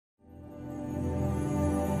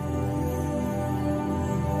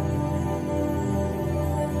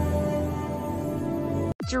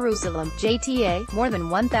Jerusalem, JTA, more than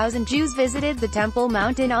 1,000 Jews visited the Temple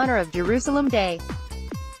Mount in honor of Jerusalem Day.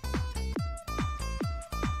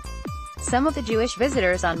 Some of the Jewish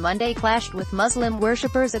visitors on Monday clashed with Muslim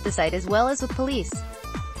worshippers at the site as well as with police.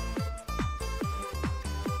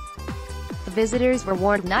 The visitors were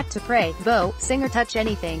warned not to pray, bow, sing or touch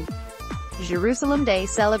anything. Jerusalem Day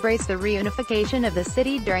celebrates the reunification of the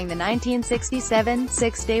city during the 1967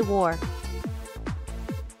 Six-Day War.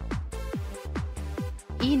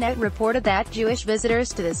 Ynet reported that Jewish visitors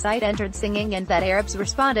to the site entered singing and that Arabs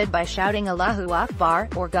responded by shouting Allahu Akbar,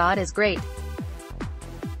 or God is great.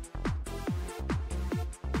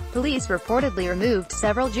 Police reportedly removed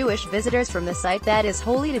several Jewish visitors from the site that is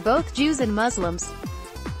holy to both Jews and Muslims.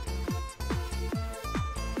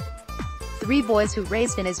 3 boys who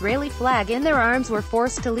raised an Israeli flag in their arms were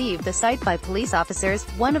forced to leave the site by police officers.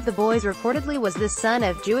 One of the boys reportedly was the son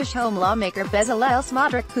of Jewish home lawmaker Bezalel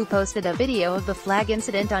Smotrich, who posted a video of the flag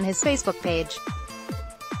incident on his Facebook page.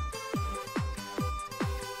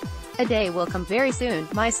 "A day will come very soon,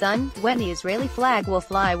 my son, when the Israeli flag will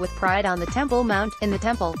fly with pride on the Temple Mount, in the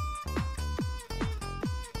temple.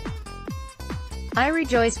 I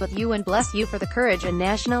rejoice with you and bless you for the courage and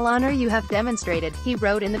national honor you have demonstrated," he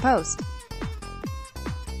wrote in the post.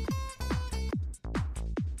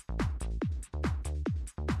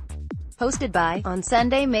 Posted by, on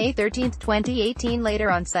Sunday, May 13, 2018.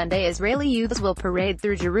 Later on Sunday, Israeli youths will parade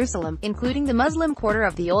through Jerusalem, including the Muslim quarter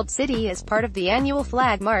of the Old City, as part of the annual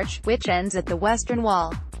Flag March, which ends at the Western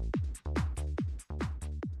Wall.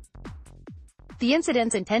 The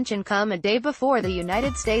incident's intention come a day before the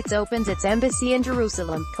United States opens its embassy in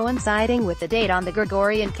Jerusalem, coinciding with the date on the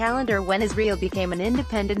Gregorian calendar when Israel became an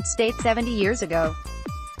independent state 70 years ago.